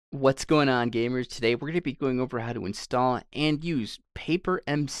What's going on, gamers? Today we're going to be going over how to install and use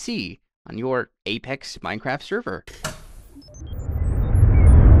PaperMC on your Apex Minecraft server.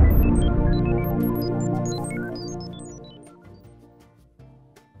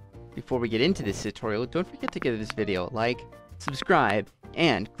 Before we get into this tutorial, don't forget to give this video a like, subscribe,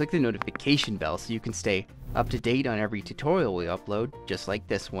 and click the notification bell so you can stay up to date on every tutorial we upload, just like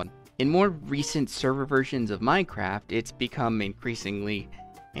this one. In more recent server versions of Minecraft, it's become increasingly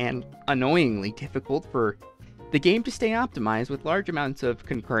and annoyingly difficult for the game to stay optimized with large amounts of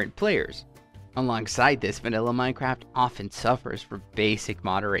concurrent players. Alongside this, vanilla Minecraft often suffers from basic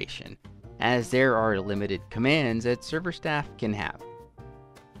moderation, as there are limited commands that server staff can have.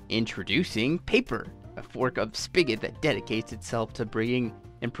 Introducing Paper, a fork of Spigot that dedicates itself to bringing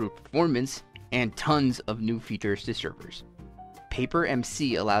improved performance and tons of new features to servers.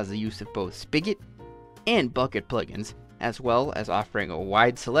 PaperMC allows the use of both Spigot and Bucket plugins, as well as offering a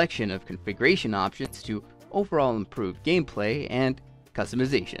wide selection of configuration options to overall improve gameplay and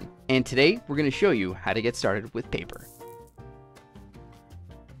customization. And today, we're going to show you how to get started with Paper.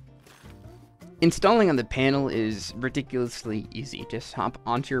 Installing on the panel is ridiculously easy. Just hop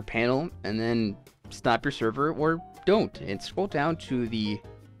onto your panel and then stop your server, or don't, and scroll down to the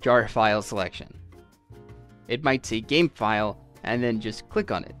jar file selection. It might say game file, and then just click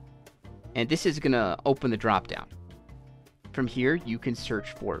on it. And this is going to open the drop-down. From here, you can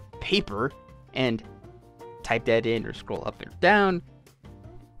search for Paper and type that in or scroll up or down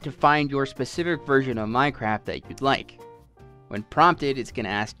to find your specific version of Minecraft that you'd like. When prompted, it's going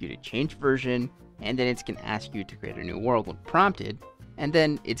to ask you to change version, and then it's going to ask you to create a new world when prompted, and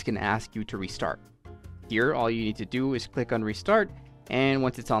then it's going to ask you to restart. Here, all you need to do is click on restart, and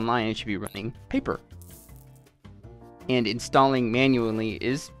once it's online, it should be running Paper. And installing manually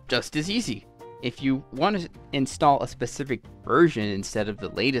is just as easy. If you want to install a specific version instead of the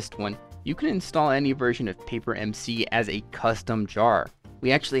latest one, you can install any version of PaperMC as a custom jar.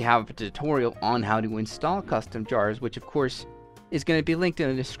 We actually have a tutorial on how to install custom jars, which of course is going to be linked in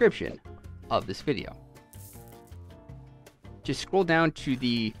the description of this video. Just scroll down to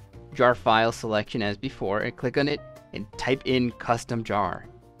the jar file selection as before and click on it and type in custom jar.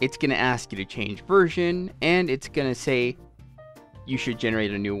 It's going to ask you to change version, and it's going to say you should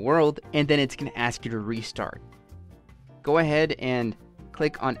generate a new world, and then it's going to ask you to restart. Go ahead and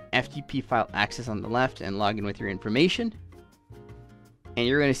click on FTP file access on the left and log in with your information, and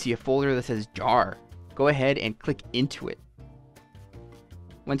you're going to see a folder that says jar. Go ahead and click into it.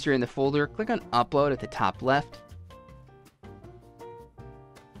 Once you're in the folder, click on upload at the top left,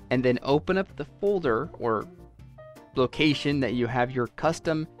 and then open up the folder or location that you have your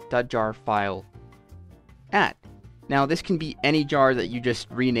custom.jar file at. Now, this can be any jar that you just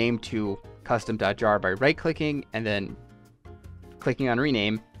rename to custom.jar by right-clicking and then clicking on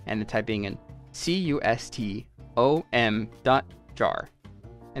rename and then typing in custom.jar.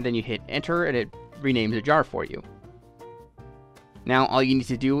 And then you hit enter and it renames a jar for you. Now, all you need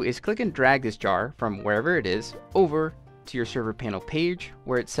to do is click and drag this jar from wherever it is over to your server panel page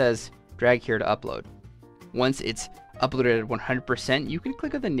where it says drag here to upload. Once it's uploaded at 100%, you can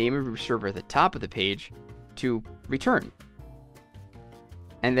click on the name of your server at the top of the page to return.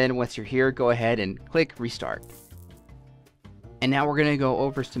 And then once you're here, go ahead and click restart. And now we're going to go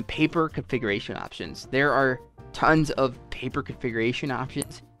over some Paper configuration options. There are tons of Paper configuration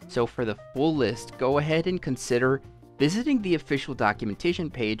options, so for the full list, go ahead and consider visiting the official documentation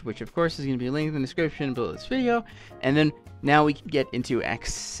page, which of course is going to be linked in the description below this video. And then now we can get into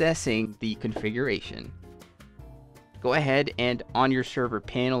accessing the configuration. Go ahead and on your server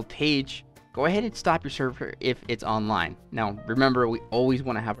panel page, go ahead and stop your server if it's online. Now, remember, we always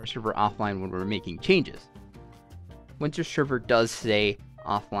want to have our server offline when we're making changes. Once your server does stay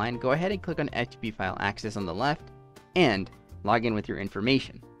offline, go ahead and click on FTP file access on the left and log in with your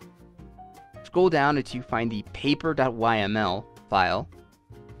information. Scroll down until you find the paper.yml file,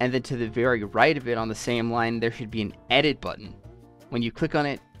 and then to the very right of it on the same line, there should be an edit button. When you click on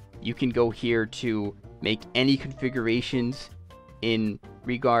it, you can go here to make any configurations in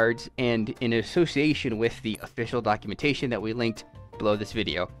regards and in association with the official documentation that we linked below this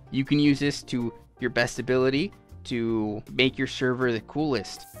video. You can use this to your best ability to make your server the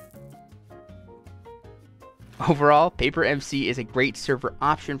coolest. Overall, PaperMC is a great server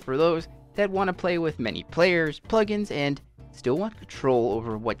option for those that want to play with many players, plugins, and still want control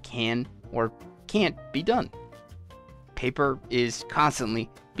over what can or can't be done. Paper is constantly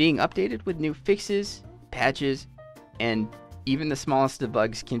being updated with new fixes, patches, and even the smallest of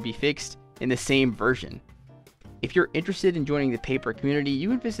bugs can be fixed in the same version. If you're interested in joining the Paper community, you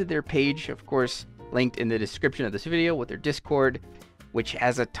can visit their page, of course, linked in the description of this video, with their Discord, which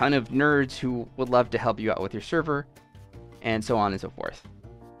has a ton of nerds who would love to help you out with your server, and so on and so forth.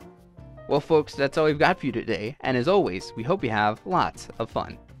 Well, folks, that's all we've got for you today, and as always, we hope you have lots of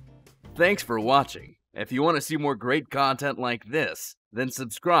fun. Thanks for watching. If you want to see more great content like this, then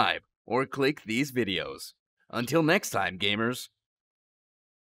subscribe or click these videos. Until next time, gamers.